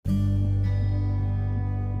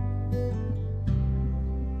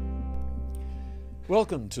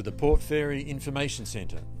Welcome to the Port Fairy Information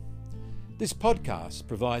Centre. This podcast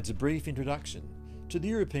provides a brief introduction to the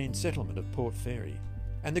European settlement of Port Fairy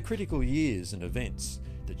and the critical years and events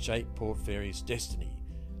that shaped Port Fairy's destiny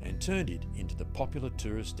and turned it into the popular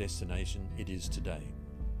tourist destination it is today.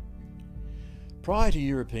 Prior to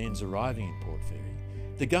Europeans arriving in Port Fairy,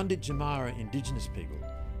 the Gundit Jamara indigenous people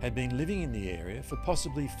had been living in the area for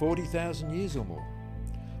possibly 40,000 years or more.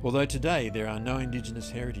 Although today there are no indigenous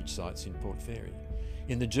heritage sites in Port Fairy,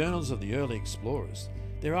 in the journals of the early explorers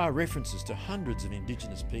there are references to hundreds of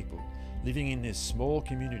indigenous people living in their small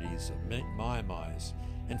communities of Maiamais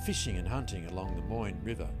and fishing and hunting along the Moyne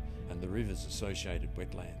River and the river's associated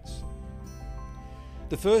wetlands.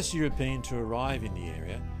 The first European to arrive in the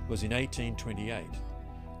area was in 1828,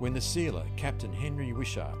 when the sealer Captain Henry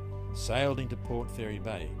Wishart sailed into Port Fairy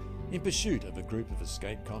Bay in pursuit of a group of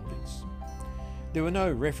escaped convicts. There were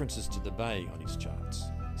no references to the bay on his charts,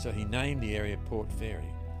 so he named the area Port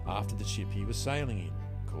Fairy after the ship he was sailing in,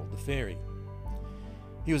 called the Fairy.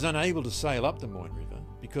 He was unable to sail up the Moyne River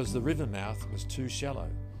because the river mouth was too shallow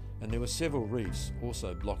and there were several reefs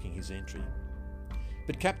also blocking his entry.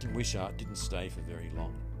 But Captain Wishart didn't stay for very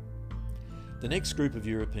long. The next group of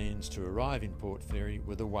Europeans to arrive in Port Fairy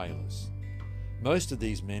were the whalers. Most of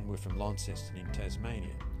these men were from Launceston in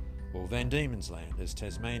Tasmania, or Van Diemen's Land as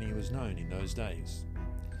Tasmania was known in those days.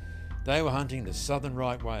 They were hunting the southern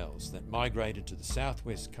right whales that migrated to the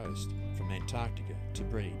southwest coast from Antarctica to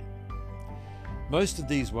breed. Most of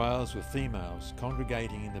these whales were females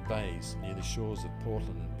congregating in the bays near the shores of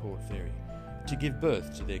Portland and Port Fairy to give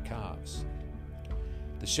birth to their calves.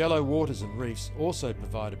 The shallow waters and reefs also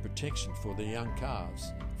provided protection for their young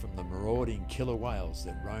calves from the marauding killer whales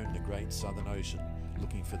that roamed the great southern ocean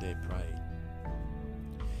looking for their prey.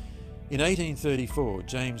 In 1834,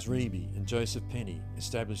 James Reeby and Joseph Penny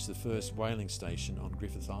established the first whaling station on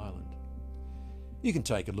Griffith Island. You can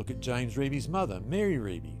take a look at James Reeby's mother, Mary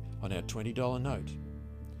Reeby, on our $20 note.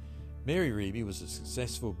 Mary Reeby was a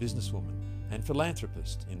successful businesswoman and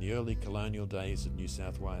philanthropist in the early colonial days of New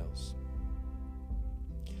South Wales.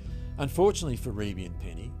 Unfortunately for Reeby and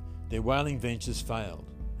Penny, their whaling ventures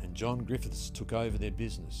failed, and John Griffiths took over their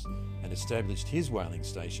business and established his whaling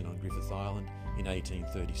station on Griffith Island in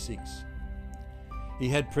 1836. He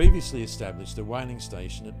had previously established a whaling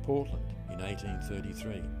station at Portland in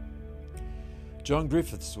 1833. John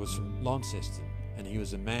Griffiths was from Launceston and he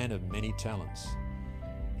was a man of many talents.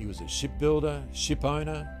 He was a shipbuilder,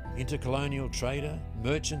 shipowner, intercolonial trader,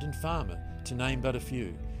 merchant and farmer, to name but a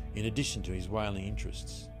few, in addition to his whaling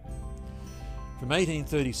interests. From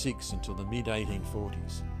 1836 until the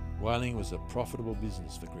mid-1840s, whaling was a profitable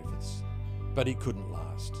business for Griffiths, but it couldn't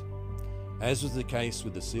last. As was the case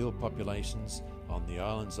with the seal populations on the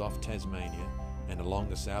islands off Tasmania and along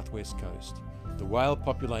the southwest coast, the whale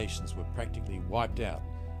populations were practically wiped out,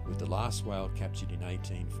 with the last whale captured in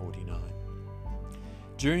 1849.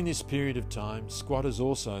 During this period of time, squatters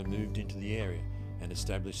also moved into the area and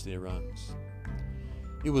established their runs.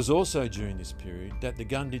 It was also during this period that the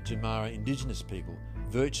Gundit Jamara indigenous people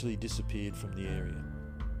virtually disappeared from the area.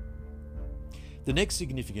 The next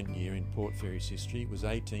significant year in Port Fairy's history was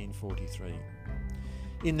 1843.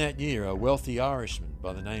 In that year, a wealthy Irishman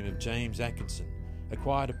by the name of James Atkinson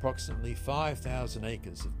acquired approximately 5,000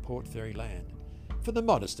 acres of Port Fairy land for the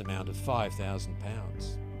modest amount of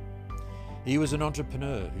 £5,000. He was an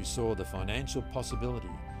entrepreneur who saw the financial possibility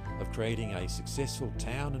of creating a successful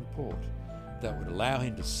town and port that would allow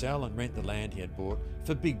him to sell and rent the land he had bought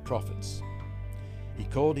for big profits. He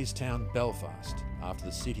called his town Belfast, after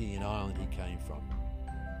the city in Ireland he came from.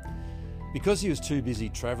 Because he was too busy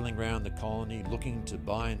travelling around the colony looking to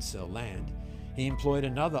buy and sell land, he employed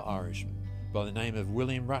another Irishman by the name of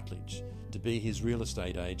William Rutledge to be his real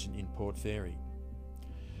estate agent in Port Fairy.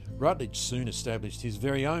 Rutledge soon established his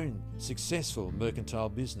very own successful mercantile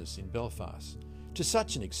business in Belfast, to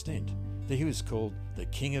such an extent that he was called the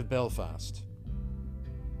King of Belfast.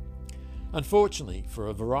 Unfortunately, for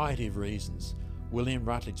a variety of reasons, William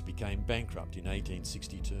Rutledge became bankrupt in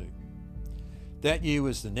 1862. That year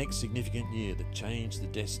was the next significant year that changed the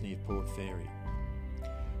destiny of Port Fairy.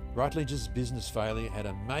 Rutledge's business failure had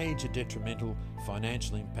a major detrimental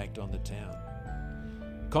financial impact on the town.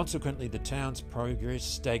 Consequently, the town's progress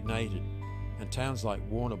stagnated, and towns like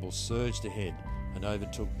Warrnambool surged ahead and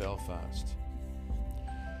overtook Belfast.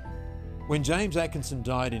 When James Atkinson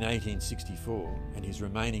died in 1864 and his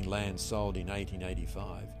remaining land sold in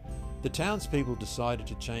 1885, the townspeople decided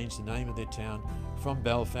to change the name of their town from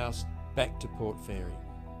Belfast back to Port Fairy.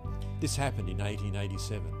 This happened in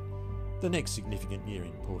 1887, the next significant year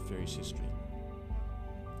in Port Fairy's history.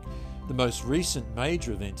 The most recent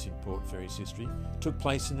major events in Port Fairy's history took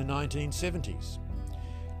place in the 1970s.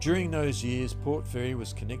 During those years, Port Fairy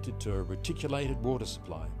was connected to a reticulated water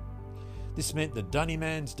supply. This meant the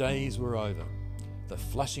Dunnyman's days were over. The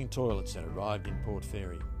flushing toilets had arrived in Port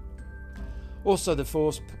Fairy. Also, the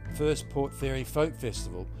first Port Fairy Folk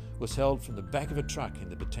Festival was held from the back of a truck in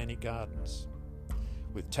the Botanic Gardens.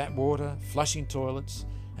 With tap water, flushing toilets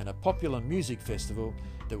and a popular music festival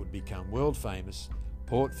that would become world famous,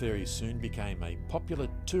 Port Fairy soon became a popular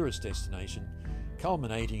tourist destination,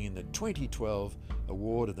 culminating in the 2012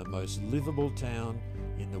 award of the most livable town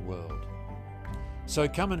in the world. So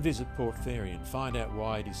come and visit Port Fairy and find out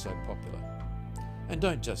why it is so popular. And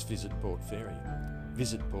don't just visit Port Fairy,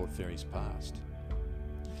 visit Port Fairy's past.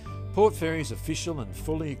 Port Fairy's official and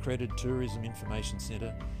fully accredited Tourism Information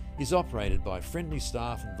Centre is operated by friendly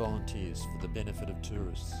staff and volunteers for the benefit of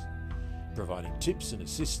tourists, providing tips and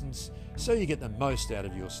assistance so you get the most out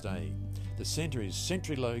of your stay. The centre is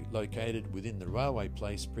centrally located within the Railway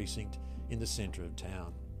Place precinct in the centre of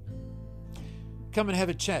town. Come and have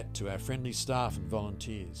a chat to our friendly staff and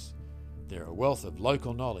volunteers. They're a wealth of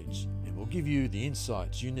local knowledge and will give you the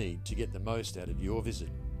insights you need to get the most out of your visit.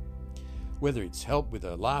 Whether it's help with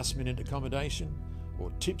a last-minute accommodation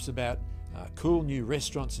or tips about cool new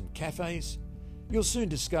restaurants and cafes, you'll soon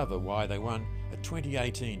discover why they won a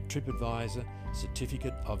 2018 TripAdvisor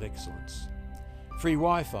Certificate of Excellence. Free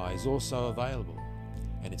Wi-Fi is also available,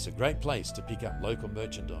 and it's a great place to pick up local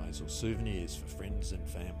merchandise or souvenirs for friends and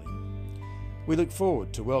family. We look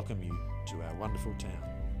forward to welcome you to our wonderful town.